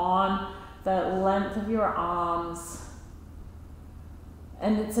depending on the length of your arms.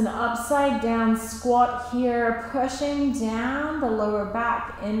 And it's an upside down squat here, pushing down the lower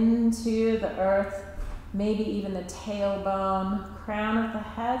back into the earth, maybe even the tailbone, crown of the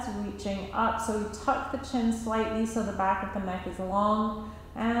head reaching up. So we tuck the chin slightly so the back of the neck is long.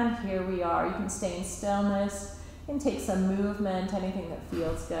 And here we are. You can stay in stillness and take some movement, anything that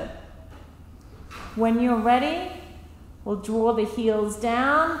feels good. When you're ready, we'll draw the heels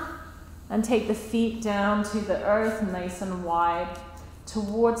down and take the feet down to the earth, nice and wide,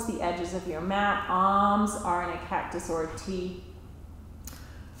 towards the edges of your mat. Arms are in a cactus or a T.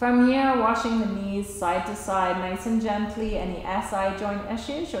 From here, washing the knees side to side, nice and gently. Any SI joint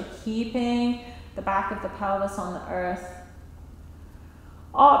issues, you're keeping the back of the pelvis on the earth.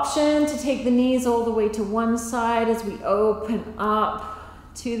 Option to take the knees all the way to one side as we open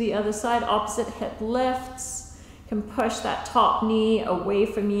up to the other side. Opposite hip lifts. Can push that top knee away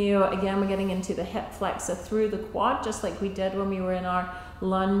from you. Again, we're getting into the hip flexor through the quad, just like we did when we were in our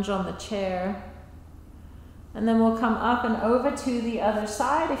lunge on the chair. And then we'll come up and over to the other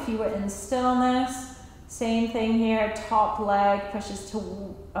side if you were in stillness. Same thing here, top leg pushes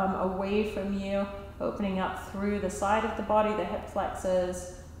away from you, opening up through the side of the body, the hip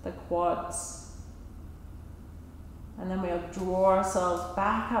flexors, the quads. And then we'll draw ourselves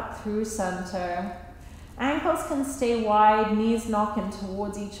back up through center. Ankles can stay wide, knees knocking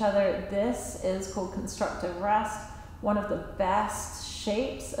towards each other. This is called constructive rest, one of the best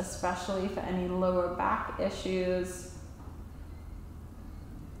shapes, especially for any lower back issues.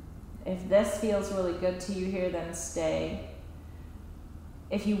 If this feels really good to you here, then stay.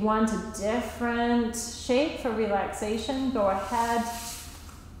 If you want a different shape for relaxation, go ahead.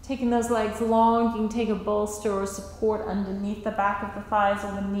 Taking those legs long, you can take a bolster or support underneath the back of the thighs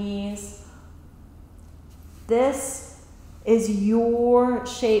or the knees. This is your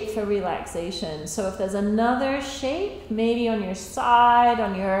shape for relaxation. So if there's another shape, maybe on your side,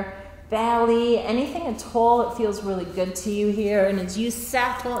 on your belly, anything at all that feels really good to you here, and as you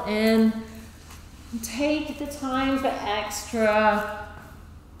settle in, take the time for extra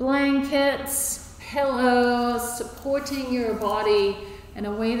blankets, pillows, supporting your body in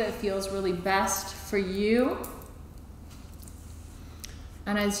a way that feels really best for you.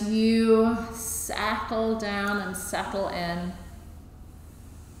 And as you settle down and settle in,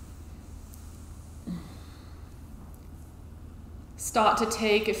 start to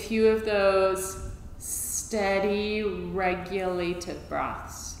take a few of those steady, regulated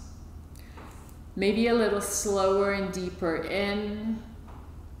breaths. Maybe a little slower and deeper in.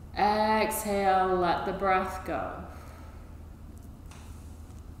 Exhale, let the breath go.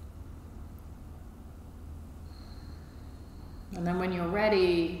 And then when you're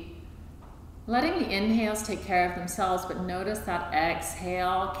ready, letting the inhales take care of themselves, but notice that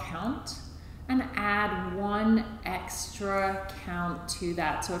exhale count and add one extra count to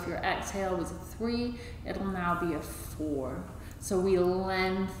that. So if your exhale was a 3, it'll now be a 4. So we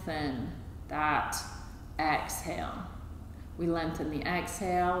lengthen that exhale. We lengthen the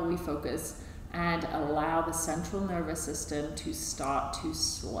exhale, we focus and allow the central nervous system to start to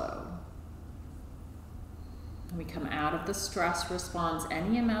slow. We come out of the stress response,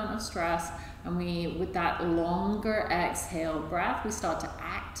 any amount of stress, And with that longer exhale breath, we start to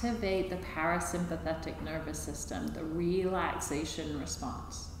activate the parasympathetic nervous system, the relaxation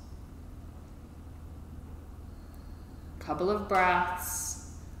response. Couple of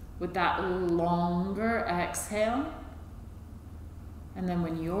breaths with that longer exhale. And then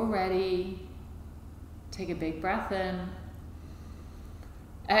when you're ready, take a big breath in.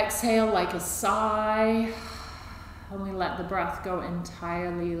 Exhale like a sigh. And we let the breath go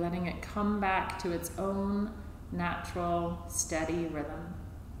entirely, letting it come back to its own natural, steady rhythm.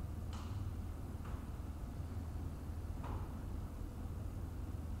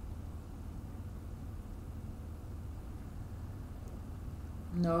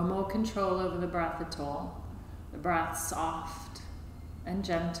 No more control over the breath at all. The breath soft and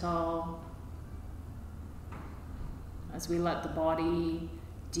gentle as we let the body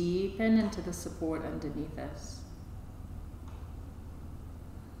deepen into the support underneath us.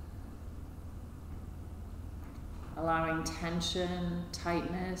 Allowing tension,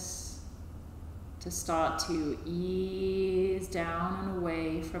 tightness to start to ease down and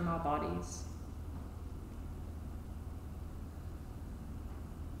away from our bodies.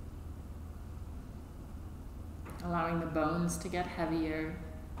 Allowing the bones to get heavier,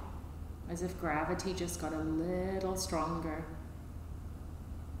 as if gravity just got a little stronger.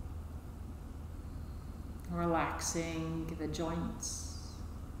 Relaxing the joints.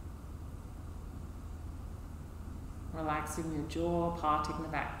 Relaxing your jaw, parting the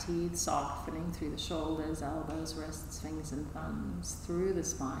back teeth, softening through the shoulders, elbows, wrists, fingers and thumbs, through the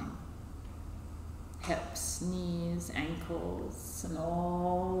spine. Hips, knees, ankles, and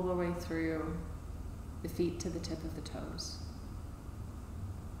all the way through the feet to the tip of the toes.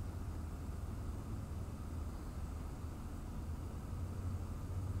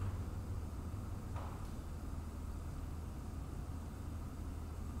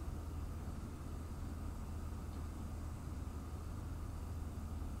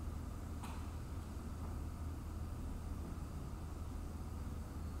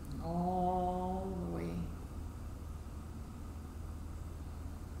 All the way.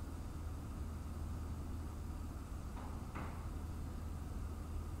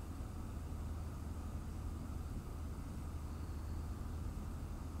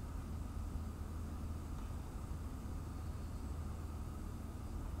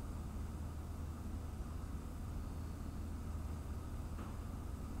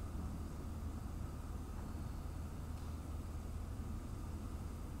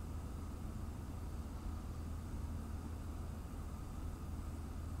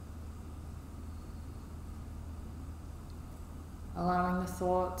 Allowing the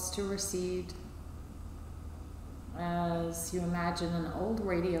thoughts to recede as you imagine an old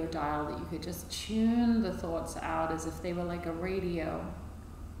radio dial that you could just tune the thoughts out as if they were like a radio.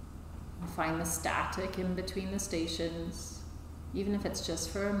 And find the static in between the stations, even if it's just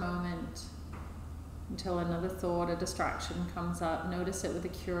for a moment, until another thought or distraction comes up. Notice it with a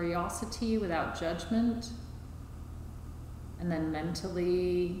curiosity without judgment, and then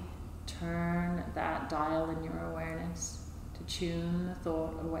mentally turn that dial in your awareness to tune the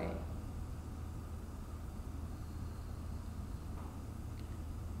thought away.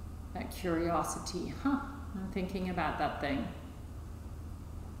 That curiosity, I'm thinking about that thing,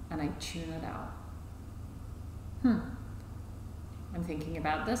 and I tune it out. I'm thinking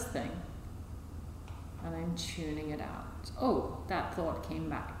about this thing, and I'm tuning it out. Oh, that thought came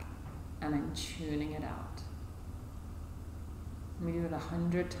back, and I'm tuning it out. And we do it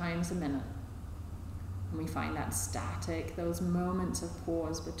 100 times a minute. And we find that static, those moments of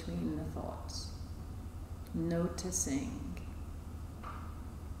pause between the thoughts. Noticing.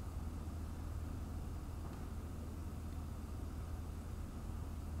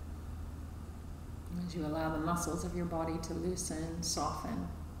 As you allow the muscles of your body to loosen, soften,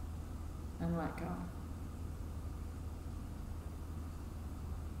 and let go.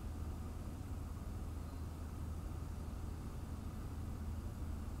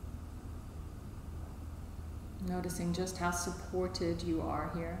 Noticing just how supported you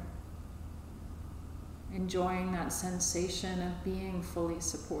are here. Enjoying that sensation of being fully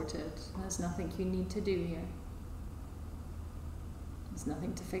supported. There's nothing you need to do here. There's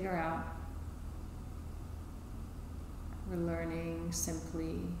nothing to figure out. We're learning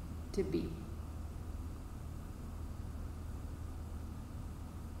simply to be.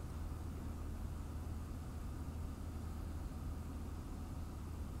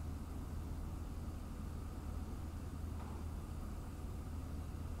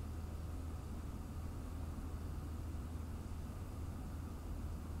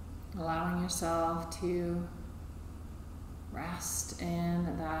 Allowing yourself to rest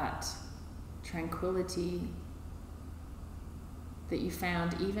in that tranquility that you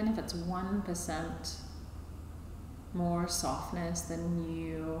found, even if it's 1% more softness than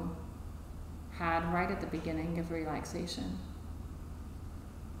you had right at the beginning of relaxation.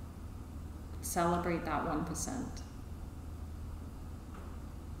 Celebrate that 1%.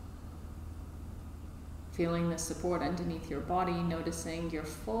 Feeling the support underneath your body, noticing your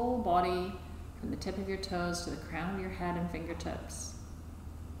full body from the tip of your toes to the crown of your head and fingertips.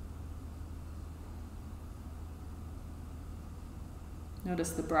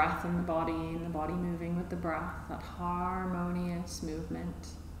 Notice the breath in the body and the body moving with the breath, that harmonious movement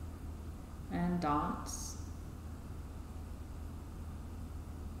and dance.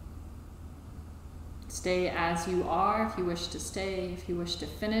 Stay as you are if you wish to stay. If you wish to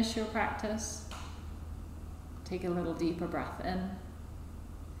finish your practice, take a little deeper breath in.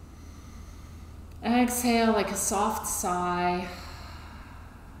 Exhale like a soft sigh.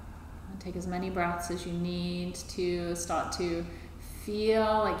 And take as many breaths as you need to start to feel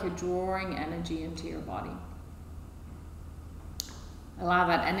like you're drawing energy into your body. Allow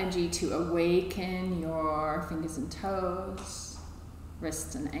that energy to awaken your fingers and toes,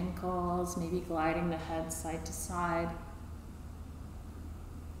 wrists and ankles, maybe gliding the head side to side.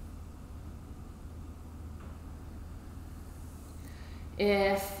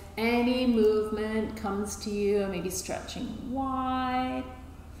 If any movement comes to you, maybe stretching wide,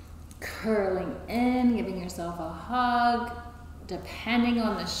 curling in, giving yourself a hug. Depending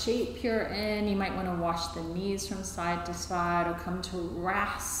on the shape you're in, you might want to wash the knees from side to side or come to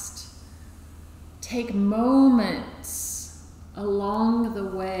rest. Take moments along the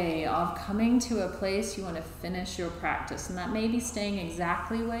way of coming to a place you want to finish your practice. And that may be staying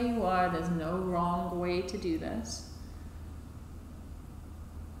exactly where you are. There's no wrong way to do this.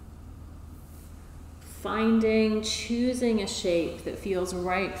 Choosing a shape that feels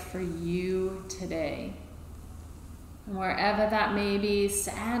right for you today. And wherever that may be,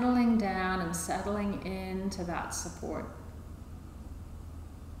 settling down and settling into that support.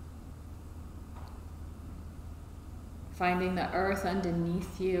 Finding the earth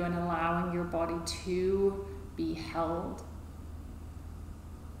underneath you and allowing your body to be held.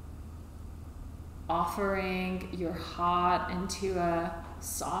 Offering your heart into a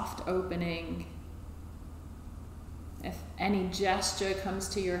soft opening. If any gesture comes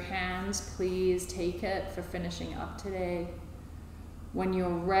to your hands, please take it for finishing up today. When you're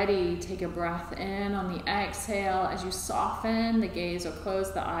ready, take a breath in on the exhale. As you soften the gaze or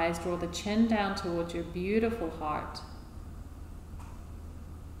close the eyes, draw the chin down towards your beautiful heart.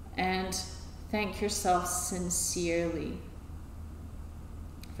 And thank yourself sincerely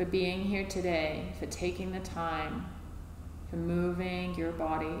for being here today, for taking the time, for moving your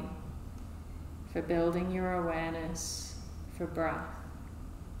body, for building your awareness, for breath.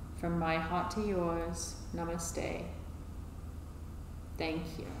 From my heart to yours, namaste. Thank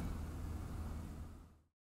you.